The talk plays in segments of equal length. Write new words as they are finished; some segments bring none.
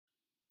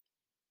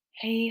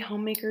Hey,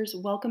 homemakers,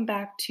 welcome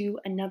back to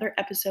another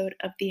episode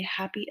of the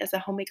Happy as a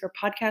Homemaker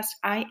podcast.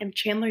 I am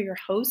Chandler, your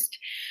host.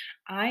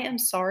 I am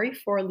sorry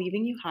for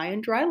leaving you high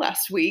and dry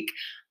last week.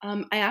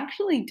 I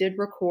actually did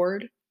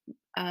record,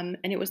 and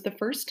it was the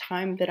first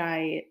time that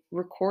I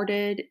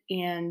recorded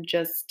and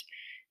just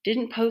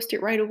didn't post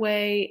it right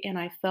away. And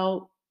I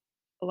felt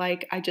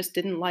like I just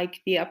didn't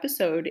like the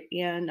episode,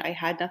 and I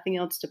had nothing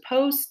else to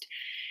post.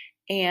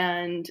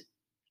 And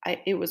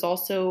it was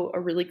also a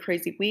really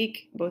crazy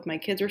week. Both my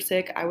kids were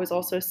sick. I was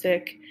also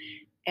sick.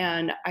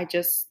 And I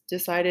just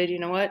decided, you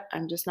know what?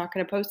 I'm just not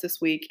going to post this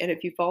week. And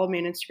if you follow me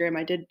on Instagram,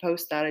 I did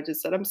post that. I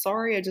just said, I'm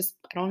sorry. I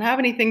don't have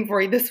anything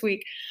for you this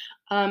week.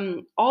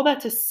 All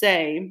that to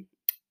say,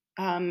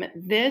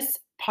 this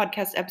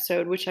podcast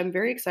episode, which I'm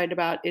very excited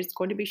about, is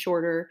going to be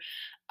shorter.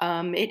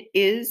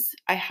 I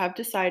have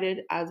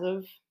decided as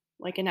of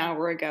like an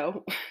hour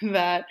ago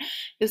that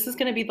this is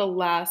going to be the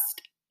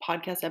last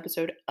podcast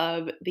episode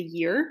of the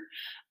year.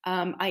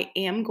 I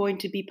am going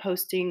to be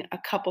posting a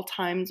couple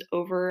times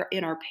over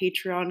in our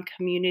Patreon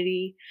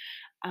community,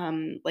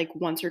 like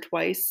once or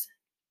twice.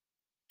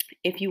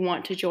 If you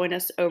want to join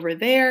us over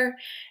there,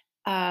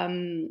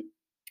 um,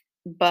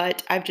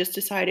 but I've just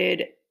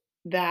decided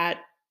that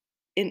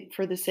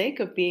for the sake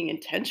of being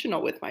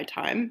intentional with my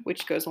time,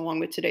 which goes along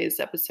with today's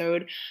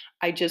episode,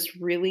 I just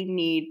really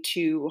need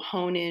to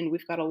hone in.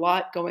 We've got a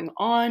lot going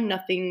on,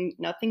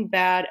 nothing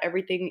bad.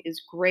 Everything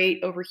is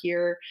great over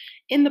here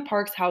in the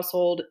Parks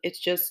household. It's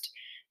just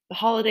the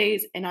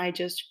holidays, and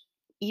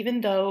even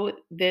though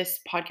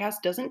this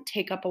podcast doesn't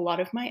take up a lot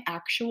of my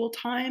actual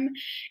time,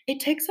 it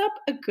takes up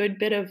a good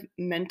bit of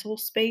mental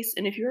space.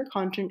 And if you're a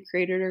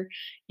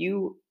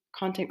you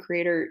content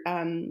creator,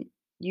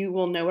 you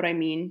will know what I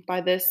mean by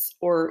this,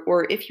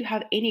 or if you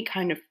have any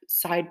kind of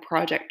side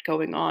project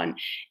going on.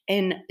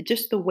 And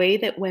just the way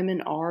that women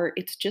are,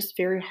 it's just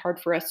very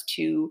hard for us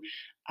to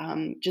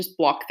just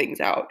block things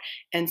out.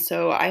 And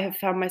so I have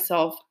found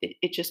myself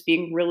it just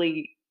being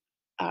really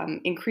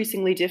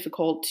increasingly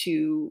difficult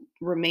to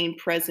remain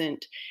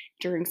present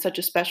during such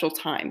a special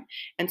time.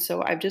 And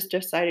so I've just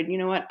decided, you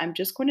know what, I'm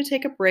just going to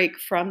take a break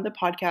from the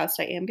podcast.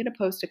 I am going to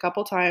post a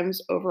couple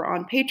times over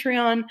on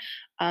Patreon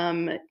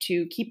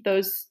to keep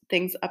those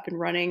things up and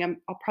running.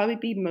 I'll probably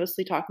be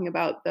mostly talking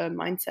about the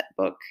mindset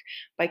book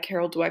by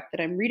Carol Dweck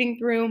that I'm reading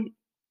through.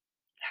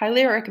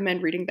 Highly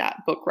recommend reading that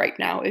book right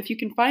now. If you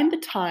can find the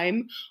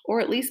time, or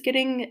at least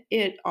getting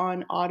it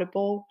on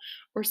Audible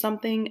or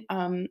something,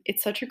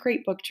 it's such a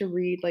great book to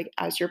read, like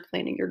as you're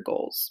planning your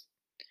goals.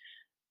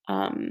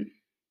 Um,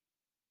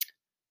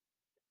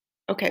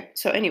 okay,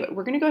 so anyway,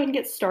 we're gonna go ahead and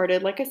get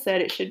started. Like I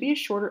said, it should be a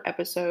shorter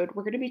episode.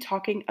 We're gonna be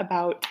talking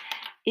about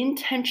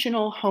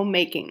intentional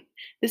homemaking.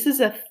 This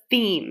is a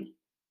theme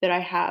that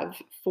I have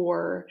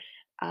for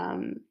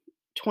um,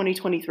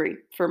 2023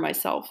 for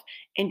myself.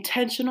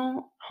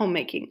 Intentional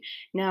homemaking.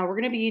 Now, we're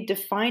going to be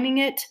defining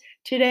it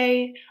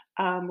today.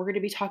 We're going to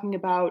be talking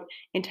about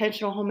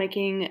intentional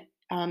homemaking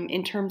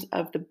in terms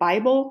of the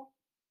Bible.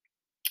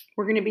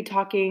 We're going to be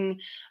talking,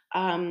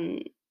 um,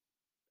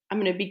 I'm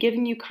going to be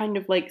giving you kind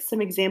of like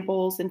some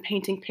examples and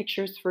painting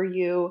pictures for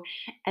you.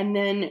 And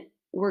then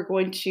we're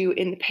going to,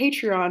 in the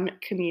Patreon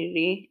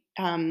community,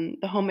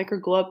 the Homemaker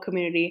Glow Up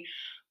community,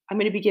 I'm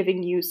going to be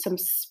giving you some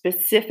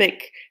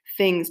specific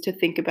things to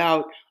think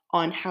about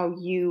on how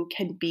you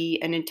can be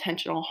an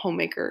intentional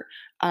homemaker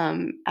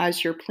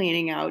as you're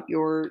planning out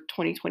your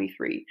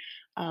 2023,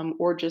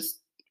 or just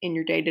in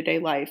your day to day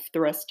life,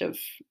 the rest of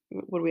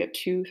what do we have,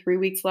 3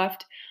 weeks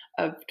left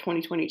of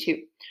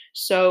 2022.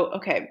 So,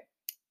 okay,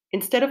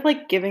 instead of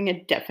like giving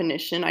a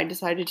definition, I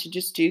decided to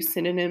just do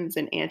synonyms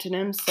and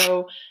antonyms.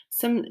 So,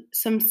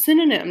 some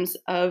synonyms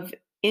of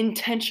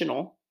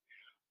intentional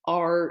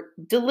are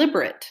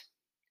deliberate,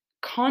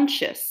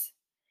 conscious,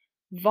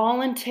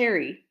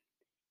 voluntary,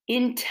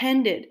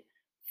 intended,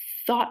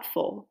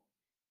 thoughtful,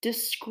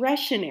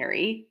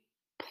 discretionary,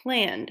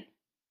 planned.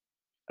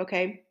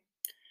 Okay,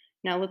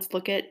 now let's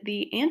look at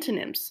the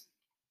antonyms: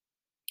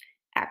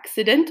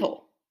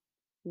 accidental,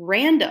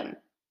 random,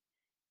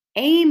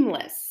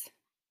 aimless,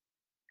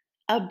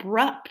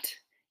 abrupt,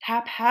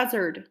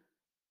 haphazard.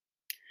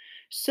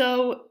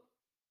 So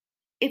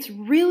this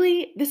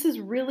is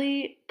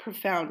really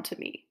profound to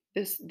me,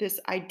 this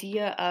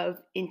idea of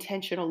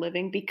intentional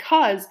living,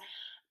 because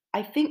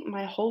I think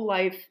my whole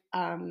life,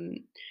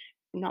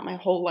 not my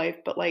whole life,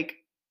 but like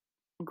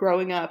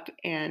growing up,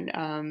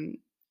 and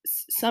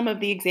some of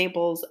the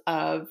examples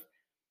of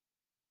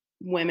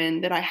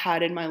women that I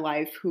had in my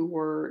life who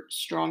were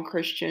strong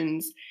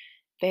Christians,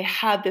 they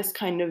had this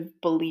kind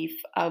of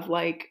belief of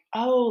like,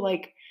 oh,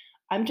 like,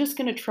 I'm just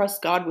going to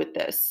trust God with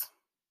this.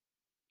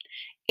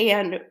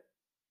 And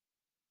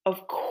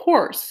of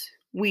course,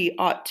 we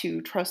ought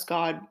to trust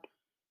God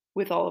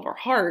with all of our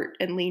heart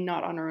and lean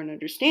not on our own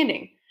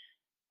understanding.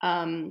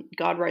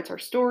 God writes our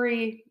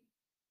story.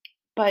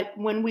 But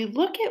when we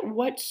look at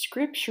what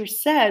scripture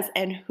says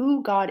and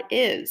who God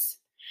is,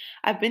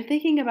 I've been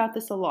thinking about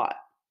this a lot,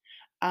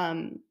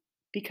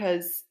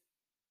 because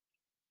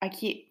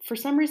for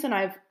some reason,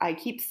 I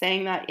keep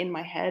saying that in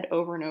my head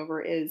over and over,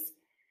 is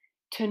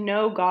to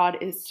know God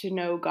is to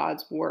know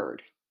God's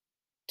word.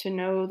 To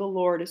know the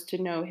Lord is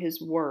to know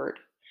his word.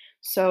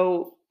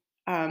 So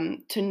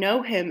to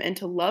know him and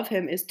to love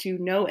him is to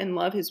know and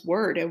love his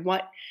word.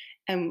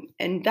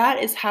 And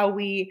that is how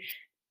we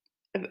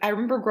I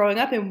remember growing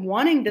up and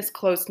wanting this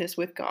closeness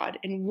with God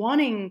and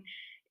wanting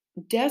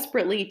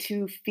desperately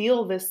to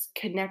feel this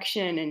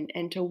connection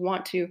and to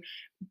want to,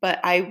 but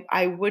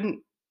I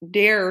wouldn't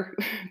dare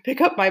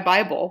pick up my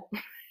Bible,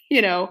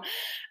 you know,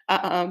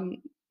 um,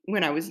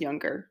 when I was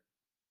younger.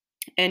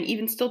 And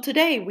even still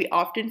today, we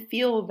often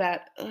feel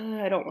that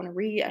I don't want to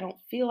read, I don't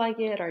feel like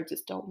it, or I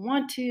just don't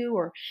want to,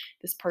 or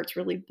this part's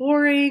really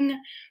boring.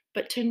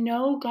 But to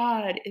know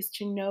God is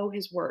to know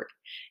His Word,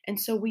 and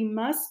so we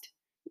must.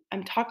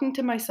 I'm talking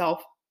to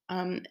myself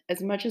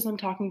as much as I'm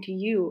talking to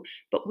you,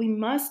 but we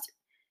must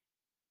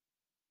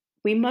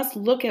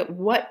look at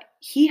what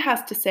he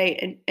has to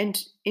say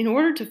and in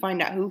order to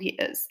find out who he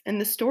is. And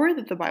the story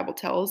that the Bible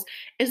tells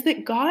is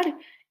that God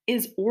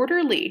is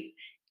orderly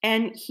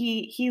and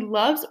he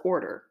loves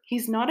order.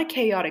 He's not a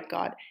chaotic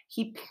God.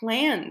 He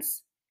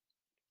plans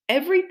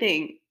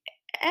everything.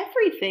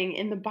 Everything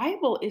in the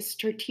Bible is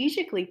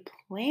strategically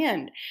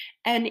planned.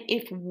 And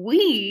if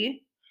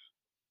we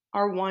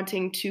are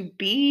wanting to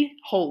be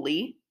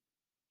holy,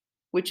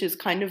 which is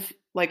kind of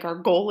like our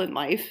goal in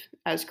life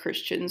as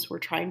Christians. We're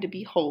trying to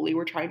be holy.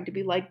 We're trying to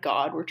be like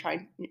God. We're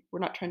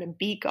not trying to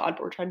be God,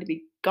 but we're trying to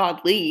be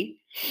godly,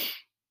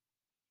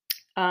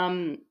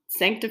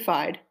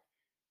 sanctified.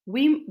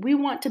 We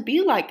want to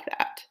be like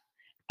that.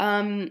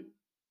 Um,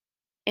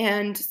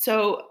 and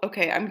so,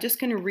 okay, I'm just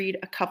going to read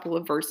a couple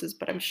of verses,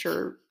 but I'm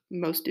sure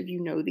most of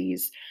you know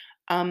these.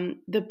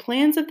 The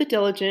plans of the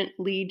diligent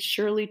lead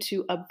surely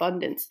to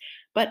abundance,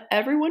 but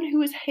everyone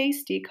who is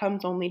hasty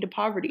comes only to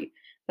poverty.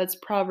 That's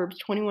Proverbs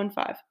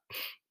 21:5.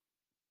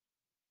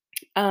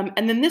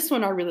 And then this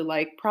one I really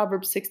like,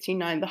 Proverbs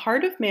 16:9. The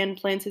heart of man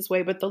plans his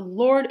way, but the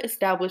Lord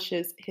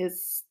establishes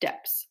his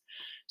steps.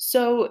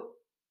 So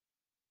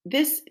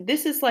this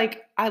is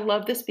like I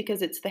love this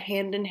because it's the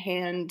hand in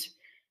hand.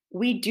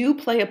 We do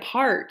play a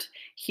part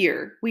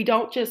here. We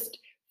don't just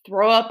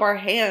throw up our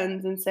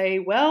hands and say,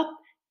 "Well,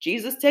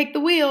 Jesus, take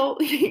the wheel,"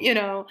 you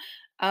know.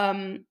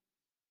 Um,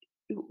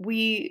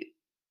 we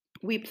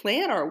we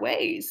plan our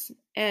ways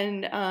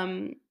and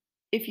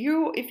if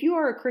you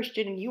are a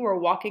Christian and you are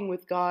walking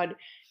with God,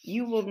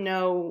 you will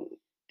know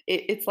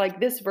it's like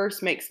this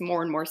verse makes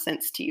more and more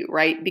sense to you,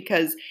 right?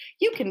 Because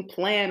you can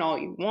plan all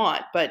you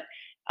want, but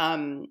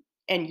um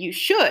and you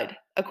should,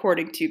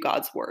 according to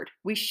God's word,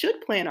 we should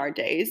plan our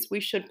days,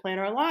 we should plan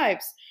our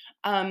lives,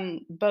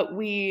 but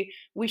we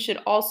should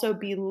also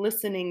be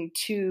listening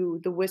to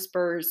the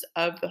whispers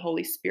of the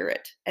Holy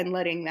Spirit and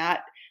letting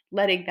that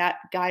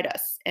guide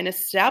us and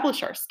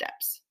establish our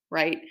steps,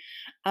 right?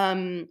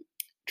 Um,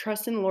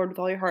 Trust in the Lord with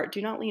all your heart.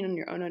 Do not lean on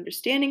your own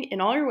understanding.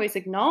 In all your ways,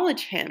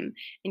 acknowledge Him,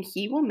 and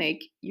He will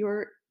make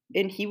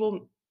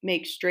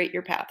straight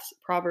your paths.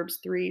 Proverbs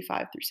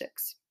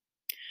 3:5-6.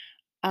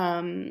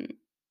 Um,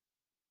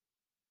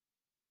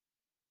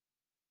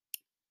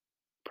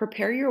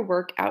 Prepare your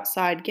work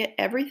outside. Get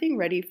everything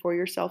ready for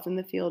yourself in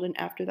the field, and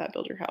after that,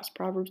 build your house.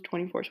 Proverbs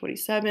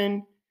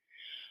 24:27.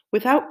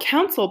 Without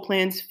counsel,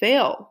 plans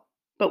fail,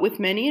 but with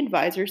many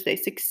advisors, they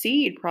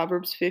succeed.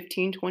 Proverbs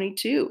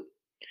 15:22.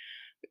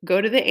 Go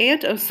to the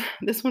ant, oh,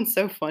 this one's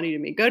so funny to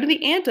me. Go to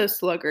the ant, O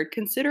sluggard,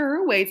 consider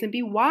her ways and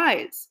be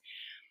wise.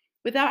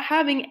 Without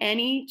having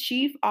any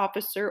chief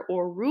officer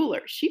or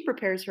ruler, she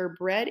prepares her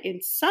bread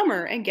in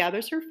summer and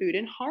gathers her food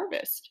in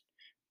harvest.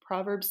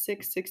 Proverbs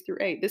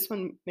 6:6-8. This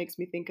one makes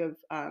me think of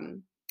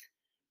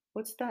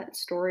what's that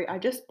story? I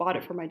just bought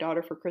it for my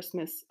daughter for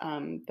Christmas.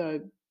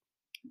 The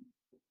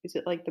Is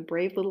it like the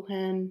Brave Little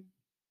Hen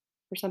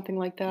or something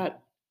like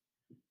that?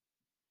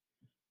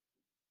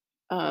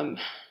 Um,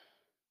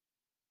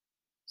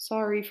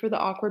 Sorry for the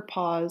awkward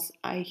pause.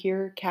 I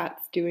hear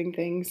cats doing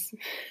things.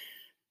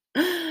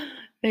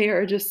 They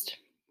are just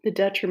the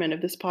detriment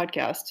of this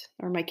podcast,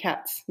 are my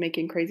cats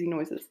making crazy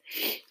noises.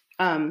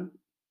 Um,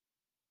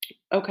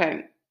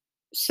 okay.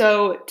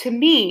 So to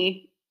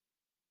me,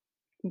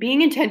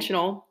 being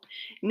intentional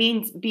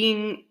means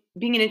being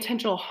an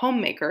intentional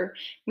homemaker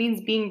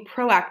means being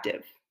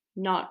proactive,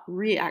 not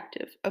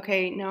reactive.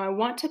 Okay. Now I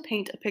want to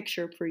paint a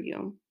picture for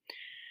you.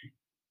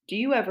 Do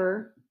you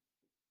ever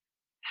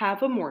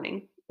have a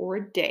morning or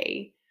a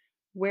day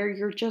where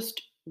you're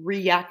just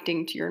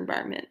reacting to your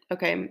environment?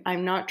 Okay,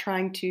 I'm not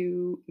trying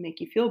to make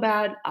you feel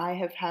bad. I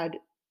have had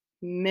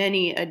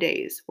many a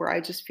days where I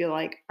just feel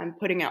like I'm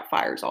putting out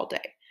fires all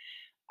day.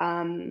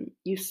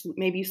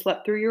 Maybe you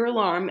slept through your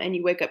alarm and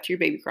you wake up to your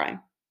baby crying,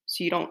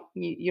 so you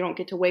don't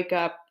get to wake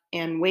up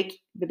and wake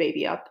the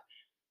baby up.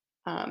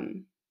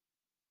 Um,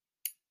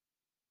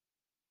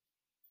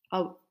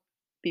 I'll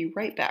be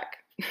right back.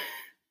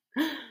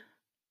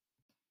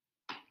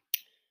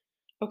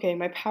 Okay,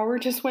 my power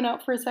just went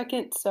out for a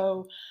second,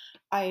 so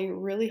I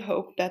really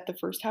hope that the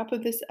first half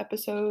of this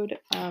episode,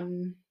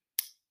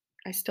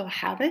 I still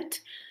have it.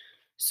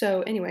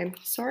 So anyway,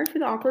 sorry for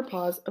the awkward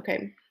pause.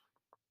 Okay.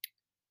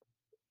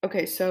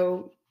 Okay,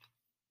 so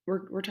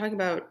we're talking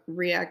about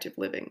reactive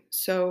living.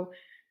 So,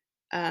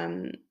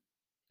 um,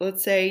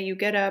 let's say you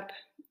get up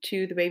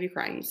to the baby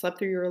crying, you slept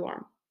through your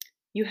alarm.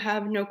 You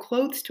have no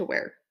clothes to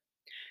wear.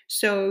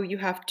 So you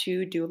have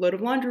to do a load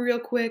of laundry real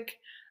quick.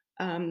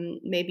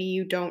 Maybe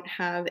you don't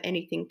have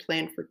anything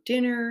planned for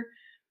dinner,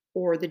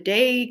 or the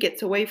day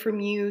gets away from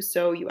you.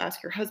 So you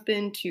ask your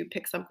husband to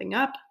pick something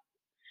up.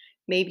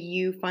 Maybe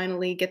you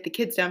finally get the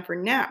kids down for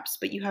naps,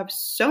 but you have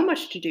so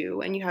much to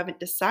do and you haven't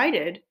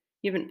decided,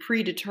 you haven't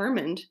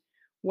predetermined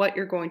what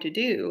you're going to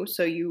do.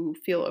 So you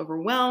feel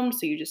overwhelmed.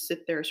 So you just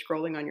sit there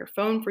scrolling on your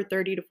phone for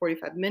 30 to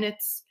 45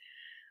 minutes,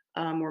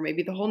 or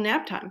maybe the whole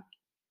nap time.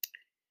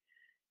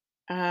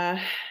 Uh,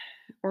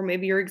 or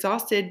maybe you're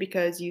exhausted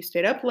because you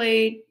stayed up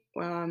late,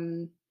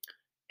 and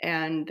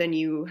then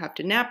you have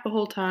to nap the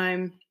whole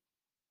time.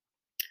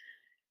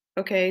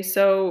 Okay,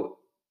 so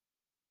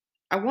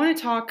I want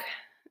to talk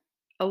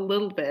a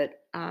little bit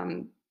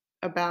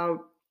about.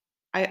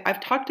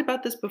 I've talked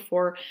about this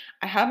before.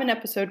 I have an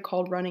episode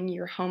called Running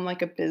Your Home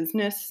Like a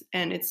Business,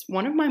 and it's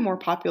one of my more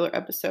popular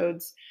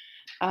episodes.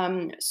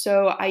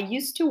 So I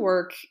used to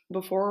work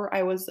before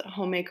I was a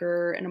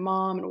homemaker and a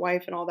mom and a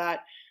wife and all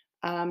that.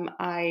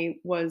 I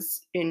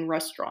was in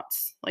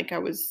restaurants.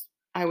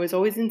 I was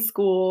always in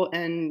school,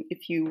 and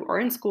if you are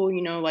in school,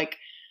 like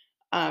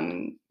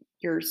um,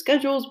 your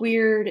schedule's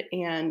weird,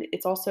 and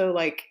it's also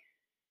like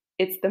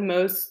it's the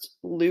most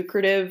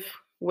lucrative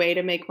way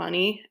to make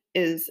money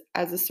is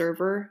as a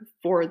server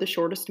for the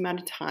shortest amount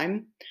of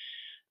time.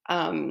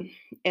 Um,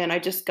 and I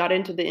just got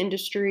into the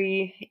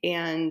industry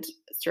and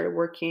started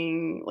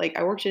working. Like,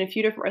 I worked in a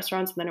few different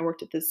restaurants, and then I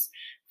worked at this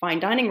fine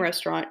dining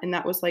restaurant, and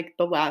that was like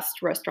the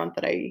last restaurant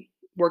that I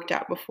worked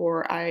at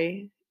before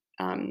I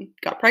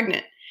got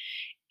pregnant.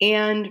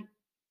 And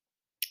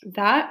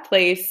that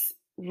place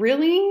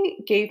really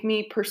gave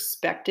me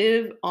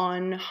perspective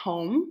on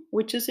home,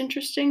 which is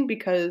interesting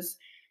because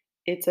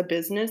it's a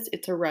business,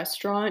 it's a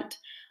restaurant,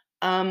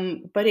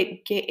 but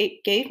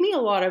it gave me a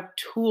lot of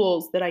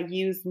tools that I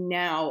use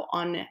now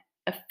on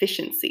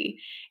efficiency.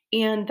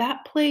 And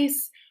that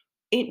place,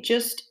 it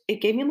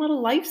gave me a lot of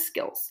life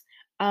skills.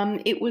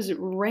 It was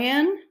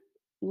ran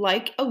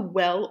like a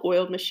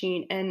well-oiled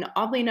machine, and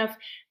oddly enough,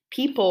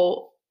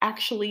 people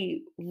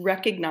actually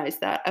recognized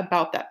that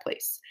about that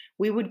place.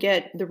 We would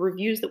get the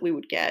reviews that we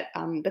would get,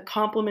 the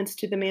compliments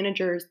to the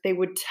managers. They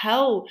would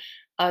tell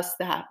us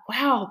that,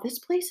 wow, this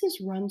place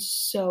is run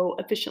so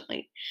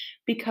efficiently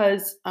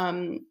because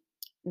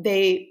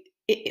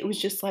it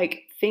was just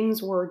like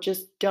things were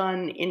just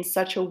done in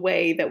such a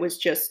way that was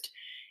just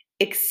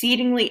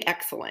exceedingly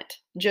excellent,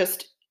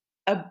 just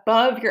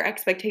above your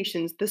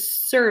expectations, the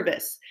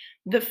service,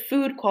 the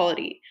food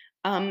quality.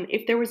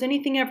 If there was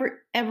anything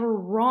ever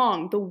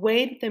wrong, the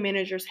way that the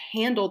managers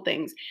handled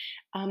things,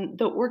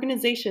 the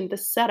organization, the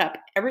setup,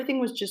 everything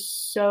was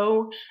just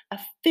so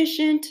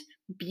efficient,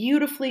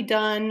 beautifully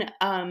done,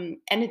 and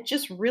it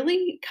just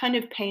really kind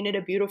of painted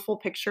a beautiful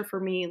picture for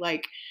me,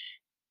 like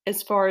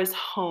as far as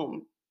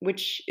home,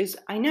 which is,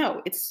 I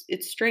know it's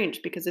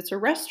strange because it's a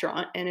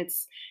restaurant and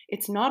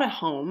it's not a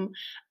home,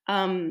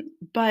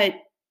 but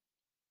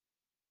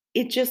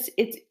it's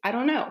I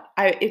don't know.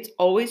 It's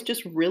always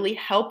just really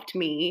helped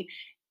me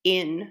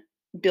in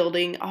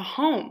building a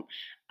home.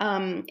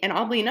 And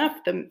oddly enough,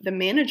 the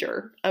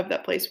manager of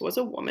that place was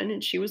a woman,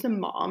 and she was a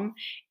mom,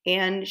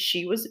 and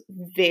she was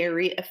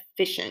very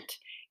efficient.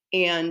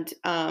 And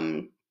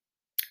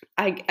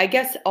I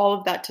guess all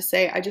of that to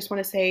say, I just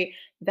want to say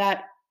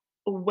that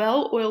a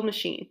well-oiled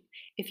machine,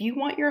 if you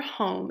want your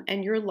home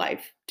and your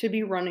life to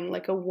be running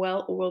like a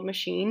well-oiled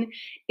machine,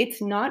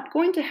 it's not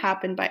going to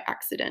happen by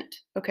accident.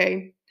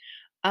 Okay.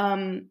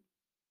 Um,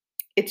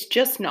 it's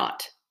just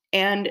not.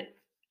 And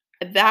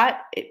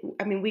I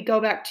mean, we go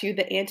back to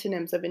the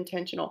antonyms of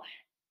intentional: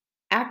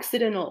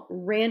 accidental,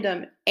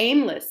 random,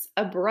 aimless,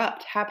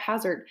 abrupt,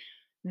 haphazard.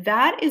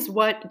 That's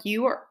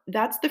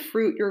the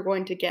fruit you're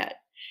going to get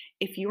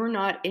if you are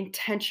not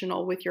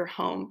intentional with your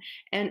home.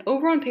 And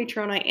over on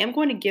Patreon, I am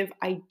going to give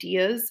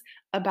ideas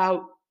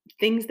about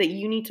things that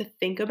you need to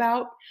think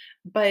about,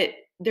 but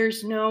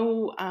there's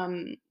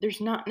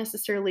not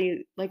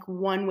necessarily like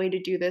one way to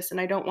do this,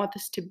 and I don't want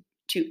this to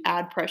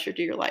add pressure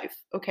to your life.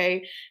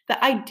 Okay.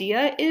 The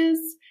idea is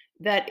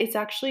that it's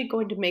actually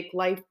going to make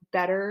life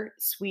better,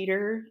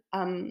 sweeter,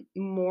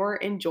 more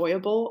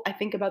enjoyable. I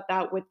think about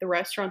that with the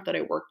restaurant that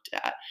I worked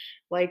at.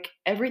 Like,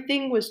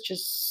 everything was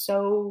just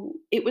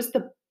it was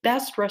the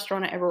best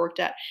restaurant I ever worked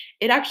at.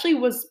 It actually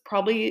was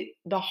probably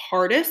the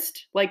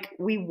hardest. Like,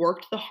 we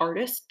worked the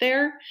hardest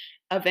there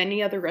of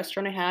any other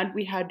restaurant I had.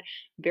 We had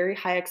very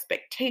high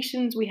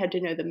expectations. We had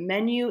to know the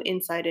menu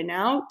inside and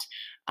out.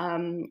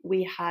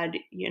 We had,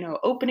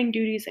 opening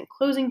duties and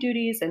closing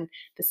duties, and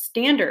the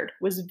standard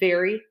was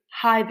very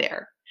high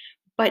there.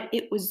 But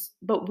I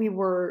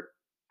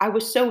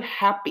was so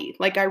happy.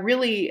 Like, I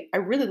really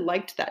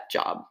liked that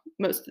job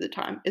most of the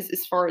time,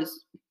 as far as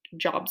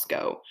jobs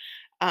go.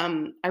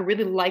 I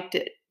really liked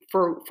it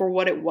for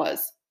what it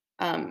was,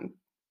 um,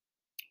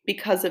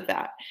 because of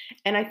that.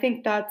 And I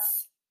think that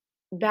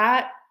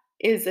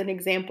is an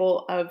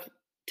example of,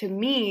 to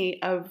me,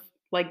 of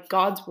like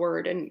God's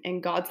word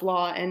and God's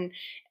law and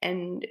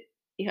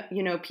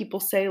people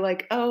say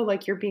like, oh,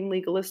 like you're being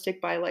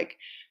legalistic by like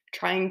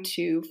trying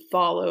to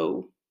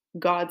follow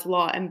God's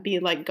law and be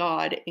like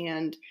God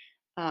and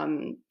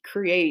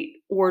create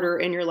order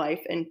in your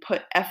life and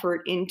put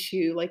effort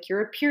into like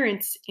your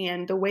appearance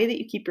and the way that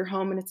you keep your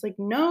home. And it's like,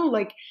 no,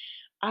 like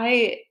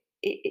the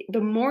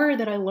more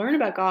that I learn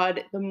about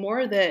God, the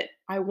more that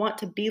I want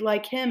to be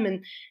like Him.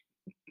 And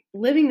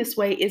living this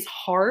way is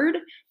hard,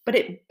 but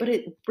it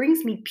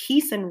brings me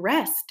peace and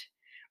rest,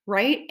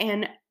 right?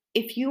 And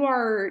if you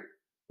are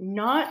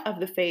not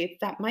of the faith,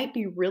 that might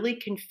be really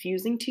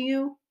confusing to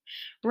you,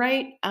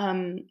 right?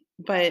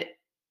 But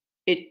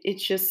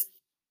it's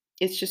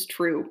just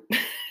true.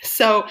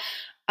 So,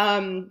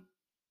 um,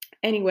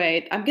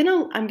 anyway, I'm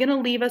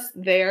gonna leave us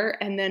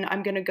there, and then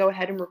I'm gonna go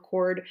ahead and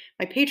record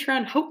my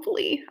Patreon.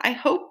 Hopefully, I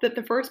hope that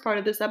the first part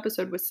of this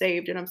episode was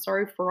saved, and I'm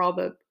sorry for all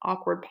the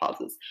awkward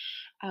pauses.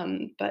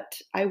 But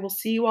I will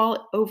see you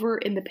all over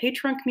in the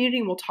Patreon community,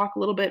 and we'll talk a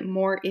little bit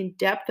more in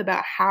depth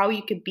about how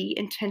you could be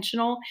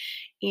intentional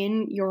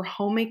in your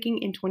homemaking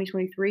in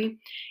 2023.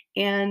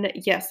 And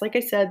yes, like I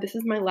said, this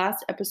is my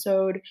last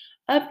episode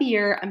of the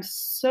year. I'm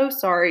so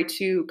sorry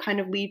to kind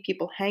of leave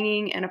people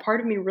hanging, and a part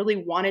of me really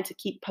wanted to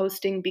keep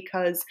posting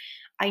because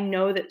I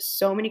know that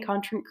so many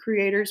content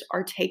creators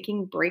are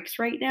taking breaks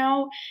right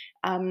now,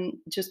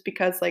 just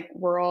because like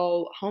we're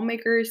all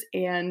homemakers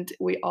and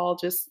we all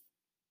just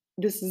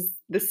this is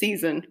the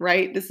season,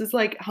 right? This is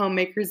like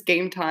homemakers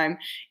game time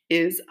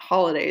is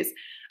holidays.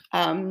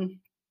 Um,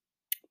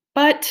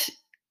 but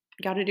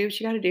gotta do what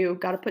you gotta do.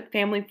 Gotta put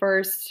family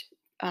first,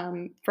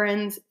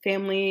 friends,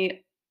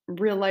 family,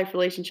 real life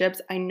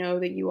relationships. I know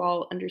that you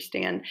all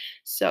understand.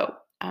 So,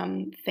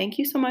 thank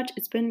you so much.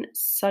 It's been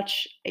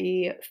such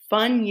a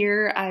fun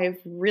year. I've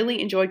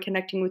really enjoyed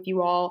connecting with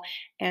you all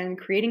and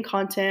creating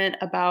content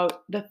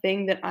about the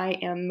thing that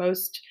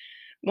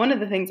one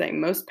of the things I'm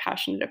most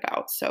passionate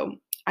about. So,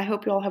 I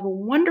hope you all have a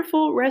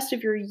wonderful rest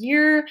of your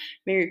year.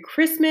 Merry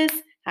Christmas.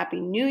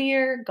 Happy New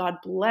Year. God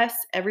bless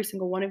every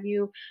single one of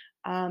you.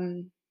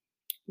 Um,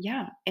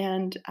 yeah,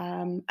 and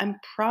I'm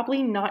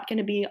probably not going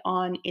to be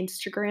on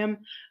Instagram,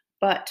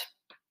 but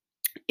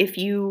if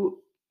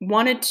you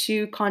wanted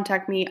to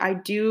contact me, I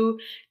do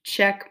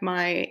check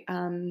my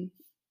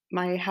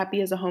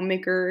Happy as a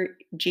Homemaker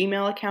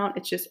Gmail account.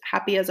 It's just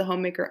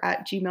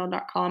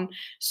happyasahomemaker@gmail.com.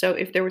 So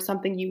if there was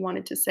something you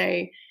wanted to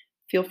say,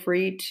 feel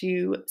free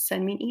to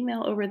send me an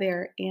email over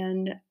there.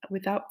 And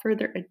without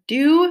further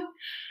ado,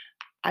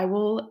 I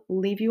will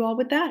leave you all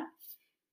with that.